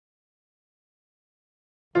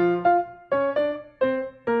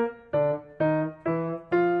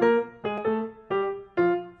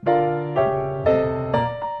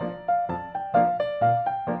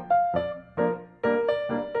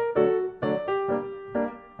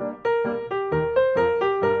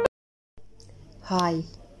هاي،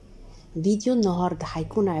 فيديو النهاردة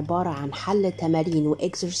هيكون عبارة عن حل تمارين و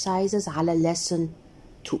exercises على lesson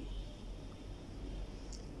 2.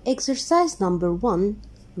 Exercise number 1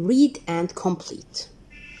 read and complete.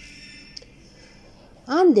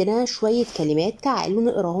 عندنا شوية كلمات تعالوا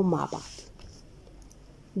نقراهم مع بعض.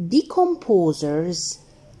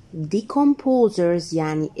 Decomposers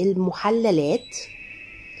يعني المحللات.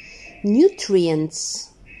 Nutrients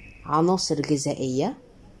عناصر غذائية.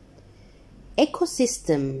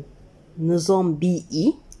 Ecosystem نظام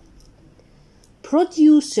بيئي.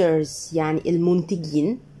 Producers يعني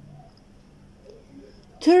المنتجين.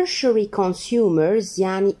 Tertiary consumers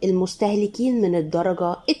يعني المستهلكين من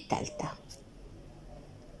الدرجة الثالثة.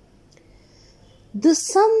 The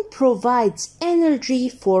sun provides energy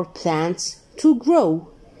for plants to grow.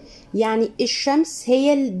 يعني الشمس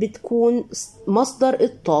هي اللي بتكون مصدر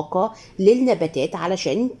الطاقة للنباتات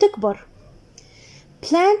علشان تكبر.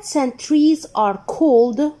 Plants and trees are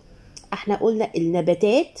called. احنا قلنا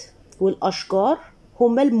النباتات والأشجار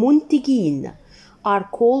هما المنتجين. Are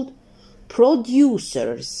called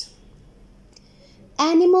producers.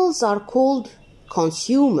 Animals are called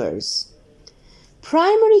consumers.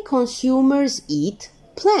 Primary consumers eat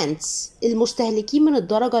plants. المستهلكين من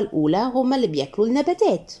الدرجة الأولى هما اللي بياكلوا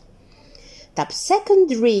النباتات. طب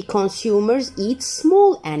secondary consumers eat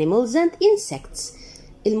small animals and insects.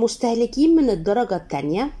 المستهلكين من الدرجة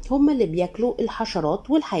الثانية هما اللي بياكلوا الحشرات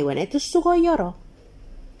والحيوانات الصغيرة.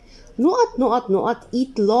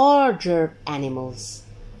 eat larger animals.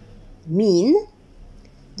 مين؟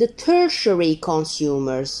 The tertiary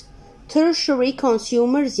consumers. Tertiary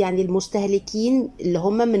consumers يعني المستهلكين اللي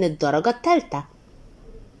هما من الدرجة الثالثة.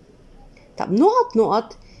 طب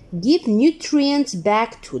give nutrients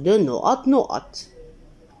back to the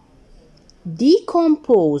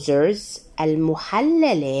Decomposers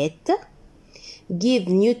المحللات give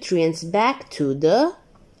nutrients back to the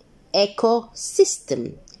ecosystem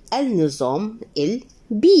النظام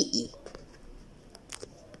البيئي.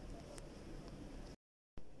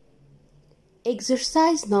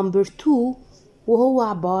 Exercise number 2 وهو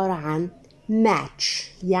عبارة عن match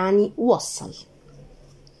يعني وصل.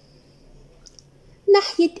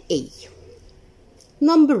 ناحية A.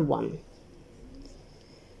 Number 1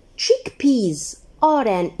 Chickpeas are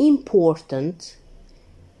an important.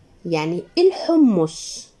 يعني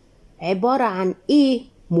الحمص عبارة عن ايه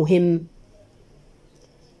مهم؟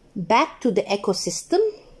 Back to the ecosystem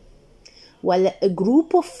ولا a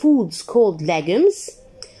group of foods called legumes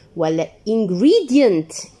ولا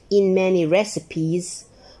ingredient in many recipes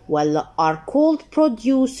ولا are called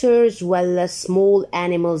producers ولا small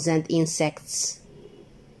animals and insects.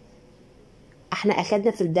 احنا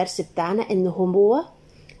اخدنا في الدرس بتاعنا ان هو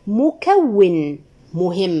مكون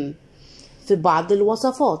مهم في بعض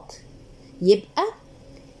الوصفات. يبقى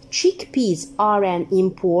chickpeas are an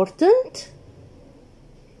important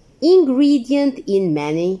ingredient in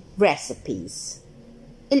many recipes.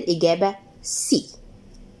 الإجابة C.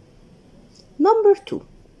 Number 2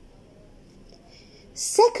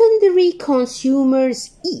 secondary consumers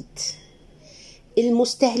eat.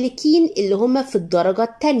 المستهلكين اللي هم في الدرجة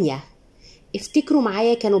الثانية. افتكروا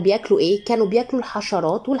معايا كانوا بياكلوا ايه؟ كانوا بياكلوا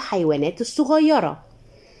الحشرات والحيوانات الصغيرة.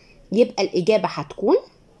 يبقى الإجابة هتكون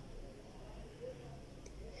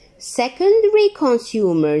secondary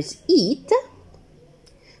consumers eat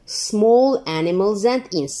small animals and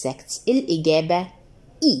insects. الإجابة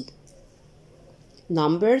E.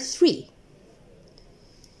 Number 3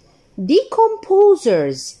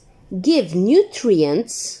 Decomposers give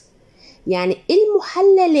nutrients. يعني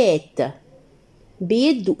المحللات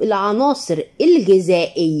بيدوا العناصر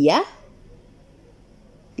الغذائية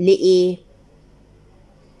لإيه؟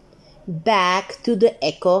 Back to the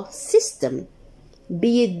ecosystem.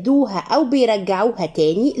 بيدوها أو بيرجعوها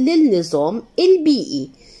تاني للنظام البيئي.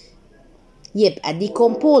 يبقى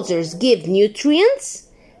decomposers give nutrients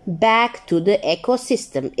back to the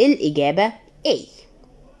ecosystem. الإجابة A.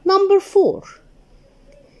 Number 4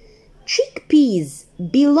 Chickpeas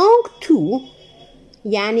belong to.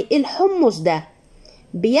 يعني الحمص ده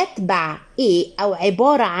بيتبع ايه او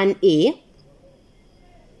عبارة عن ايه؟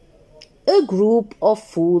 A group of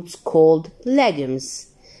foods called legumes.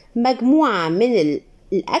 مجموعة من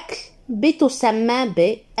الأكل بتسمى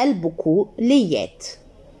بالبقوليات.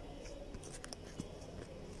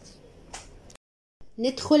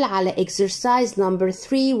 ندخل على exercise number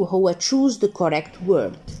 3 وهو choose the correct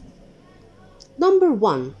word. Number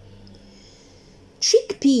 1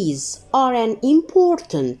 Chickpeas are an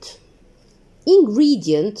important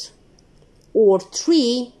ingredient or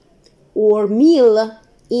tree or meal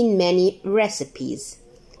in many recipes.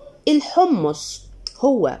 الحمص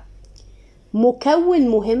هو مكون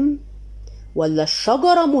مهم ولا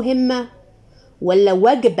الشجرة مهمة ولا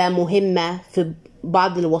وجبة مهمة في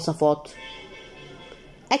بعض الوصفات؟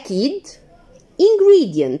 أكيد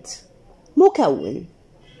ingredient مكون.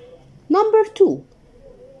 Number 2.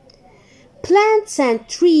 Plants and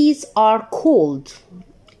trees are called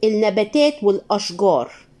النباتات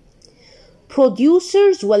والأشجار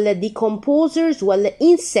producers ولا decomposers ولا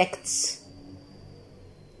insects؟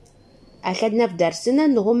 أخدنا في درسنا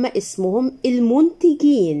إن هم اسمهم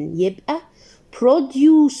المنتجين، يبقى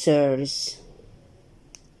producers.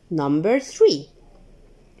 Number 3.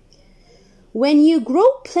 When you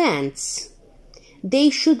grow plants they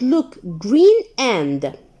should look green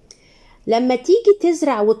and لما تيجي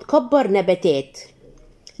تزرع وتكبر نباتات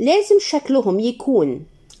لازم شكلهم يكون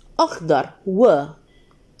أخضر و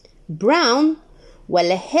brown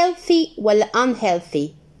ولا healthy ولا unhealthy؟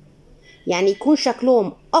 يعني يكون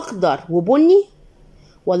شكلهم أخضر وبني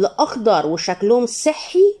ولا أخضر وشكلهم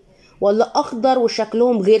صحي ولا أخضر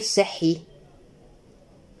وشكلهم غير صحي؟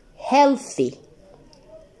 healthy،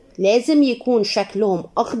 لازم يكون شكلهم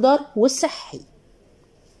أخضر وصحي.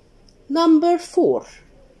 Number 4.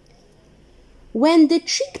 When the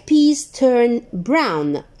chickpeas turn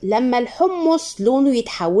brown لما الحمص لونه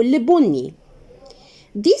يتحول لبني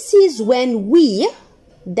this is when we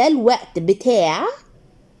ده الوقت بتاع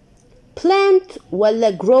plant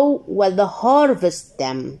ولا grow ولا harvest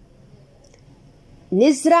them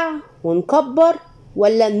نزرع ونكبر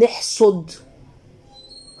ولا نحصد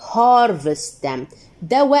harvest them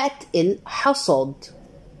ده وقت الحصاد.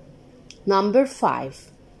 Number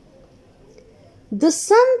 5. The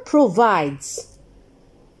sun provides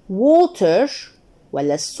water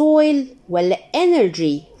ولا soil ولا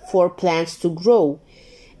energy for plants to grow.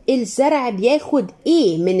 الزرع بياخد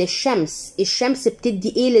ايه من الشمس؟ الشمس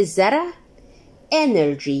بتدي ايه للزرع؟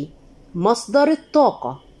 energy مصدر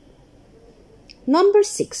الطاقة. Number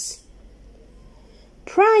 6.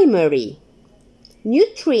 Primary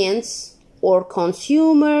nutrients or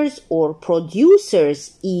consumers or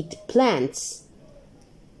producers eat plants.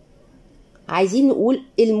 عايزين نقول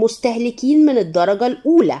المستهلكين من الدرجة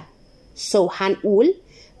الأولى so هنقول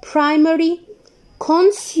primary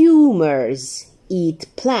consumers eat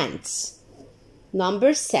plants.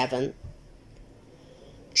 Number 7.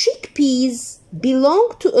 Chickpeas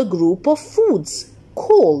belong to a group of foods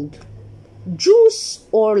called juice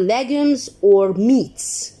or legumes or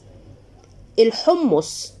meats.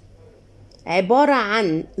 الحمص عبارة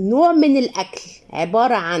عن نوع من الأكل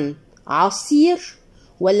عبارة عن عصير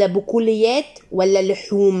ولا بقوليات ولا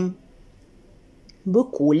لحوم؟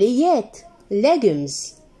 بقوليات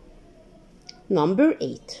legumes. Number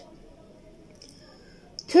 8.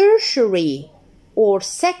 Tertiary or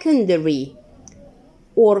secondary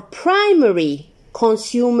or primary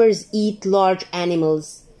consumers eat large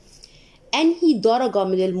animals. أنهي درجة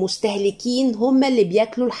من المستهلكين هم اللي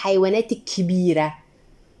بياكلوا الحيوانات الكبيرة؟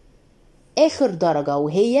 آخر درجة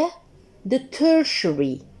وهي the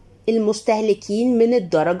tertiary المستهلكين من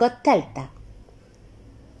الدرجة الثالثة.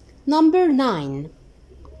 Number 9.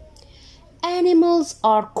 Animals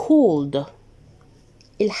are called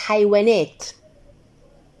الحيوانات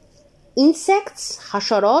insects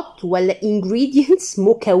حشرات ولا ingredients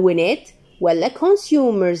مكونات ولا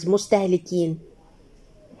consumers مستهلكين؟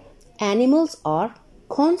 Animals are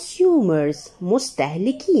consumers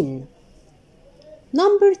مستهلكين.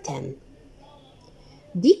 Number 10.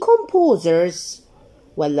 Decomposers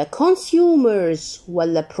ولا consumers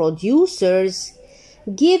ولا producers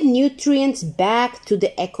give nutrients back to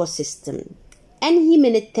the ecosystem. أنهي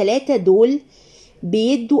من التلاتة دول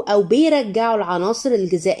بيدوا أو بيرجعوا العناصر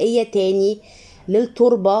الغذائية تاني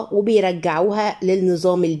للتربة وبيرجعوها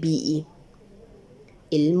للنظام البيئي؟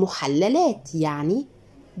 المحللات يعني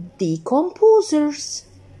decomposers.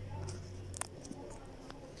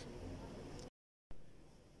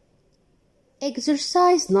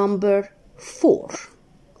 Exercise number 4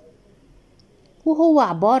 وهو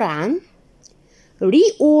عبارة عن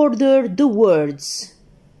reorder the words.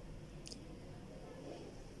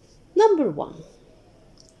 Number 1.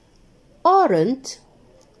 Aren't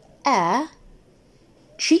a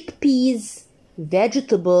chickpeas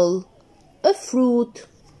vegetable a fruit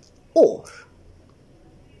or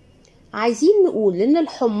عايزين نقول إن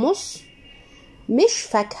الحمص مش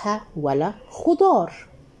فاكهة ولا خضار.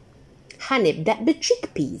 هنبدأ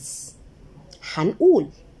بالchickpeas. هنقول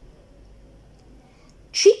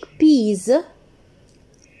chickpeas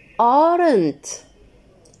aren't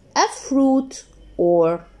a fruit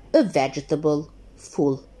or a vegetable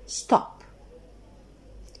full stop.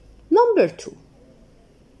 Number 2.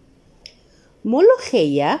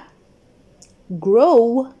 ملوخية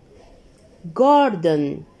grow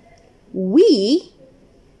garden we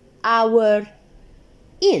our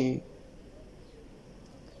in.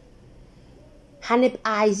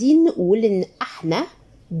 هنبقى عايزين نقول إن إحنا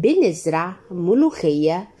بنزرع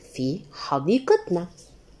ملوخية في حديقتنا.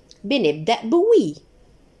 بنبدأ بوي.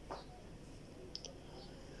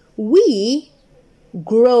 We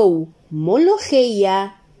grow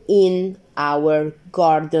ملوخية in our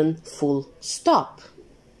garden full stop.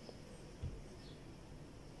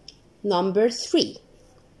 Number 3.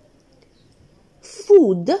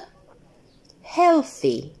 Food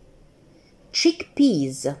healthy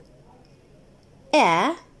chickpeas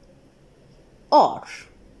are.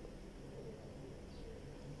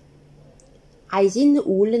 عايزين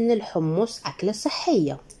نقول إن الحمص أكلة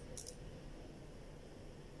صحية.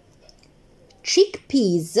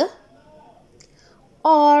 Chickpeas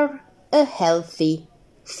are a healthy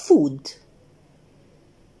food.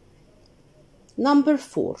 Number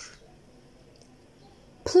 4.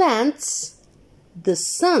 Plants the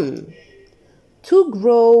sun to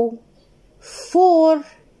grow for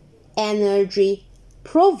energy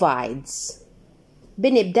provides.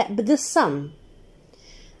 بنبدأ ب the sun.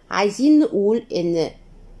 عايزين نقول إن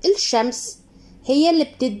الشمس هي اللي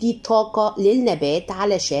بتدي طاقة للنبات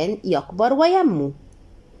علشان يكبر وينمو.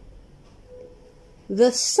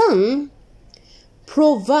 The sun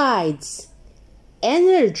provides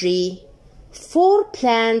energy for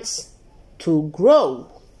plants to grow.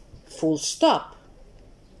 Full stop.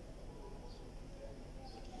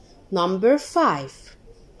 Number 5.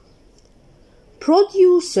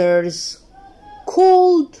 Producers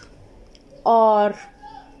called are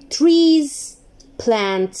trees,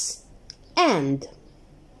 plants, and.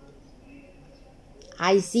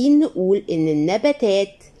 عايزين نقول إن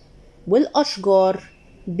النباتات والأشجار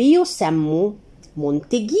بيسموا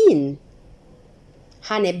منتجين.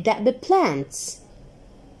 هنبدأ ب plants.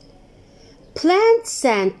 Plants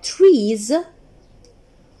and trees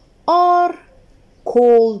are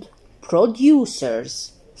called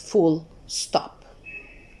producers. Full stop.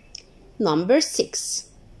 Number 6.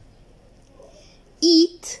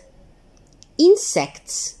 Eat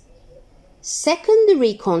insects,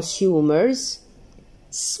 secondary consumers,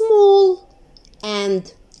 small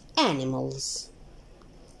and animals.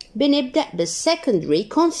 بنبدأ بالsecondary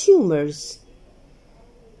consumers.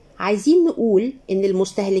 عايزين نقول إن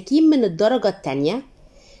المستهلكين من الدرجة التانية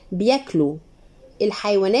بياكلوا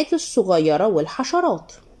الحيوانات الصغيرة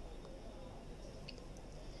والحشرات.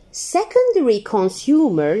 Secondary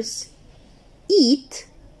consumers eat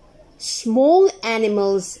small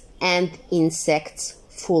animals and insects.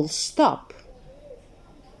 Full stop.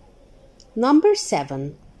 Number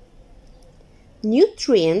 7.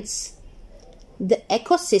 Nutrients the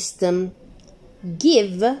ecosystem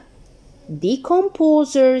give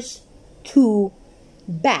decomposers to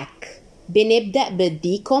back. بنبدأ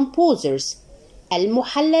بالdecomposers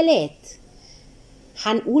المحللات.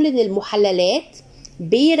 هنقول إن المحللات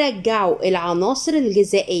بيرجعوا العناصر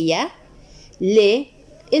الغذائية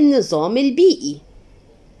للنظام البيئي.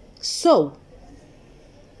 So,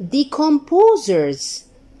 decomposers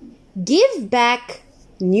give back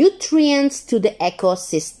nutrients to the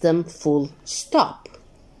ecosystem. Full stop.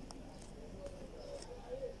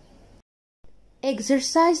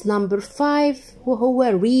 Exercise number 5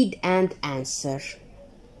 وهو read and answer.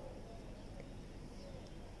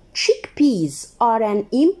 Chickpeas are an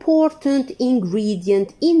important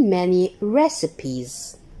ingredient in many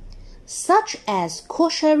recipes, such as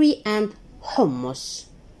koshari and hummus.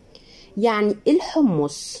 يعني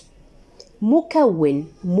الحمص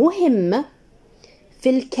مكون مهم في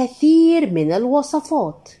الكثير من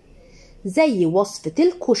الوصفات زي وصفة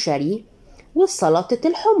الكشري وسلطة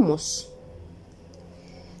الحمص.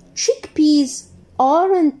 Chickpeas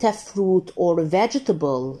aren't a fruit or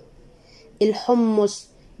vegetable. الحمص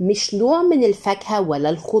مش نوع من الفاكهة ولا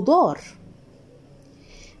الخضار.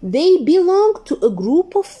 They belong to a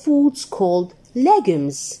group of foods called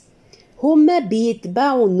legumes. هما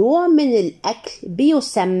بيتبعوا نوع من الأكل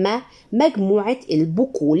بيسمى مجموعة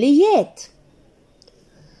البقوليات.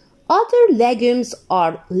 Other legumes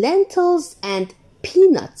are lentils and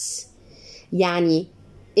peanuts. يعني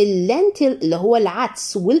اللنتل اللي هو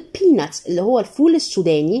العدس والبيناتس اللي هو الفول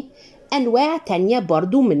السوداني أنواع تانية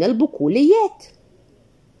برضو من البقوليات.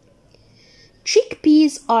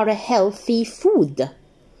 Chickpeas are a healthy food.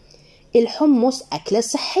 الحمص أكلة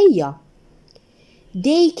صحية.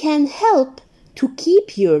 They can help to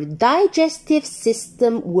keep your digestive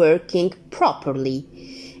system working properly.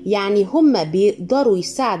 يعني هما بيقدروا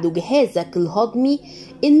يساعدوا جهازك الهضمي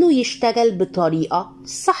إنه يشتغل بطريقة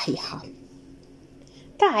صحيحة.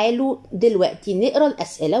 تعالوا دلوقتي نقرأ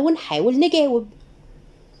الأسئلة ونحاول نجاوب.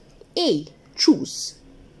 A. Choose.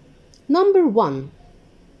 Number 1.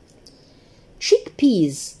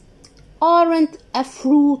 Chickpeas aren't a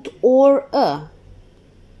fruit or a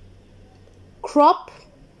crop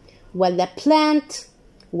ولا plant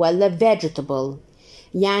ولا vegetable.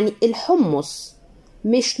 يعني الحمص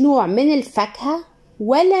مش نوع من الفاكهة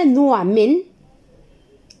ولا نوع من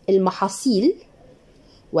المحاصيل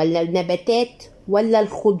ولا النباتات ولا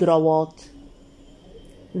الخضروات.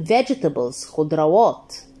 vegetables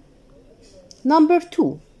خضروات. Number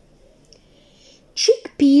 2.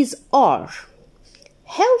 Chickpeas are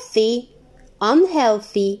healthy,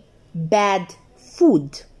 unhealthy, bad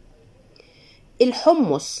food.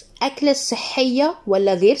 الحمص أكلة صحية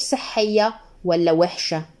ولا غير صحية ولا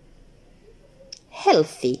وحشة؟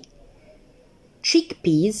 healthy.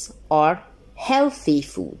 Chickpeas are healthy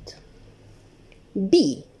food.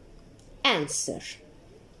 B. Answer.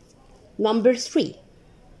 Number 3.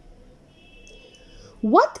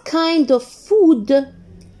 What kind of food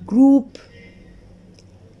group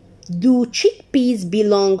do chickpeas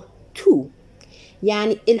belong to؟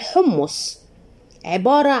 يعني الحمص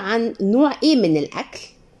عبارة عن نوع ايه من الأكل؟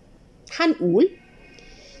 هنقول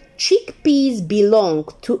chickpeas belong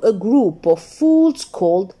to a group of foods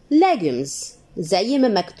called legumes، زي ما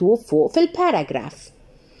مكتوب فوق في الباراجراف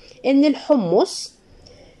إن الحمص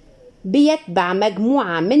بيتبع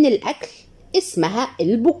مجموعة من الأكل اسمها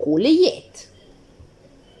البقوليات.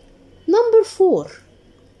 Number 4.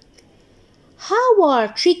 How are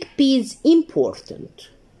chickpeas important؟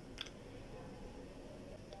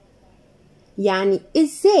 يعني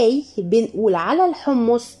إزاي بنقول على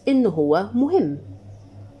الحمص إن هو مهم؟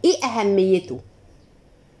 إيه أهميته؟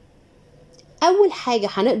 أول حاجة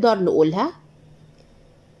هنقدر نقولها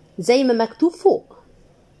زي ما مكتوب فوق.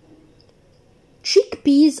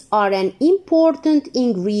 Chickpeas are an important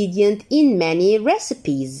ingredient in many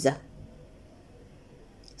recipes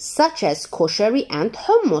such as kosher and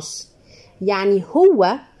hummus. يعني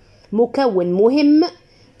هو مكون مهم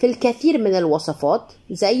في الكثير من الوصفات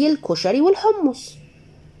زي الكشري والحمص.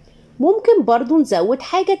 ممكن برضو نزود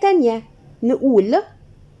حاجة تانية نقول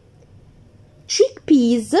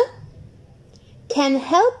chickpeas can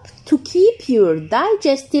help to keep your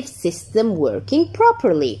digestive system working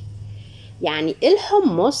properly. يعني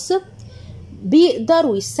الحمص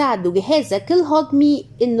بيقدروا يساعدوا جهازك الهضمي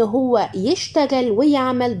إن هو يشتغل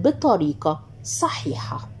ويعمل بطريقة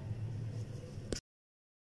صحيحة.